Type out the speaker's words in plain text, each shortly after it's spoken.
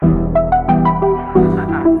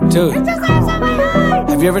Dude,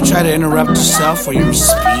 have you ever tried to interrupt yourself while you were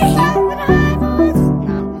speaking?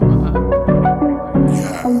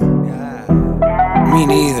 Me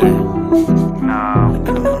neither.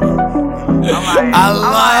 I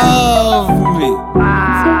love me.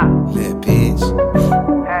 Little bitch.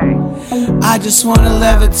 I just wanna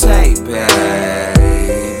levitate, baby.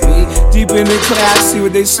 Deep in the clouds, see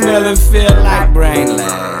what they smell and feel like brain lazy.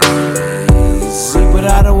 But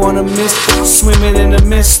I don't wanna miss swimming in the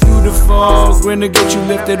mist through the fog. Grin to get you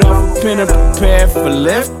lifted off a pin and prepared for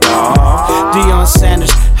liftoff. Deion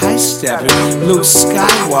Sanders, high stepping, Luke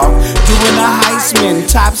Skywalker, doing the heistman.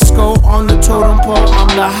 Top score on the totem pole, I'm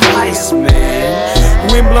the heist man.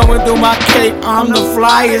 Wind blowing through my cape, I'm the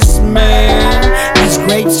flyest man. These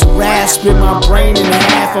grapes rasping my brain in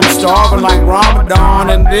half. I'm starving like Ramadan,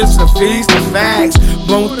 and this a feast of facts.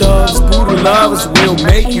 Bone thugs, Buddha lovers will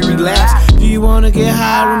make you relax. Do you wanna get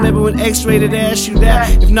high? Remember when X-rated asked you that?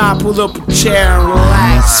 If not, pull up a chair and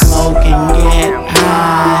relax. Smoke and get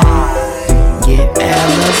high, get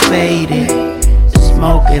elevated.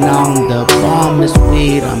 Smoking on the bombest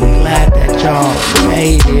weed. I'm glad that y'all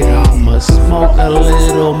made it. I'ma smoke a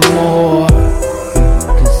little more.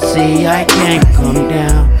 Cause see, I can't come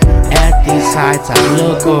down at these heights. I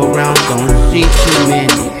look around, don't see too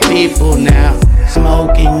many people now.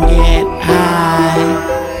 Smoke and get high,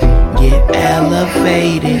 get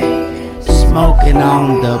elevated. Smoking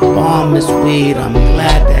on the bombest weed. I'm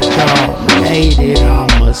glad that y'all made it.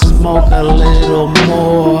 I'ma smoke a little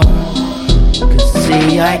more. Cause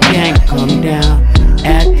see, I can't come down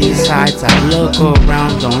at these heights. I look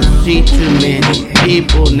around, don't see too many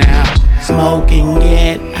people now. Smoke and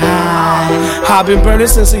get high. I've been burning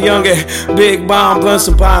since a youngin'. Big bomb, blunts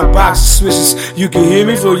and bomb box of swishes. You can hear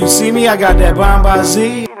me before you see me. I got that bomb by Z.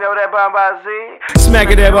 You know that bomb by Z?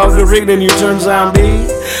 Smack it up off the rig, then you turn zombie.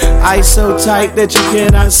 Ice so tight that you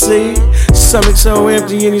cannot see. Stomach so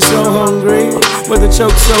empty and you're so hungry. But the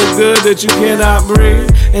choke so good that you cannot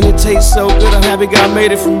breathe. And it tastes so good, I'm happy God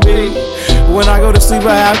made it for me. When I go to sleep,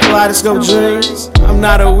 I have kaleidoscope dreams. I'm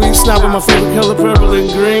not a weed snob, but my favorite color purple and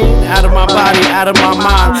green. Out of my body, out of my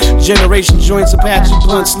mind. Generation joints, Apache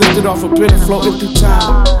blunts lifted off a pin and floating through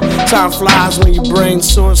time. Time flies when your brain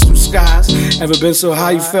soars through skies. Ever been so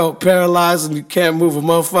high you felt paralyzed and you can't move a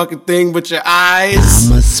motherfucking thing but your eyes?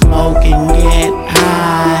 I'ma smoke and get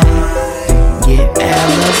high, get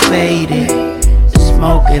elevated.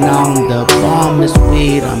 Smoking on the bombest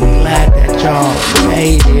weed. I'm glad that y'all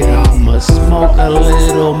made it. I'ma smoke a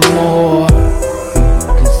little more.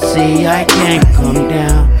 Cause see, I can't come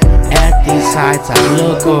down at these heights. I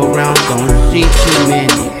look around, don't see too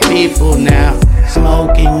many people now.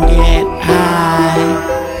 Smoke and get high,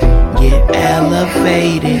 get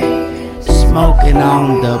elevated. Smoking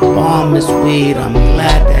on the bombest weed. I'm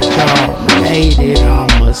glad that y'all made it.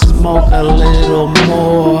 I'ma smoke a little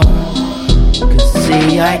more. Cause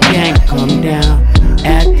see, I can't come down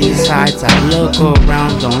at these heights. I look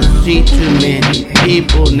around, don't see too many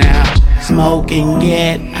people now. Smoke and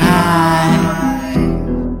get high.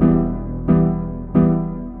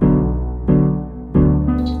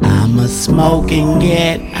 I'ma smoke and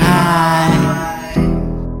get high,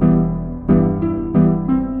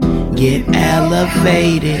 get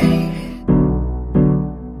elevated.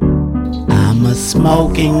 I'ma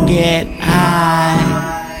smoke and get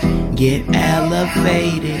high, get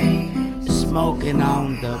elevated. Smoking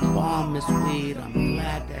on the bombest weed. I'm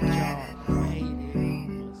glad that y'all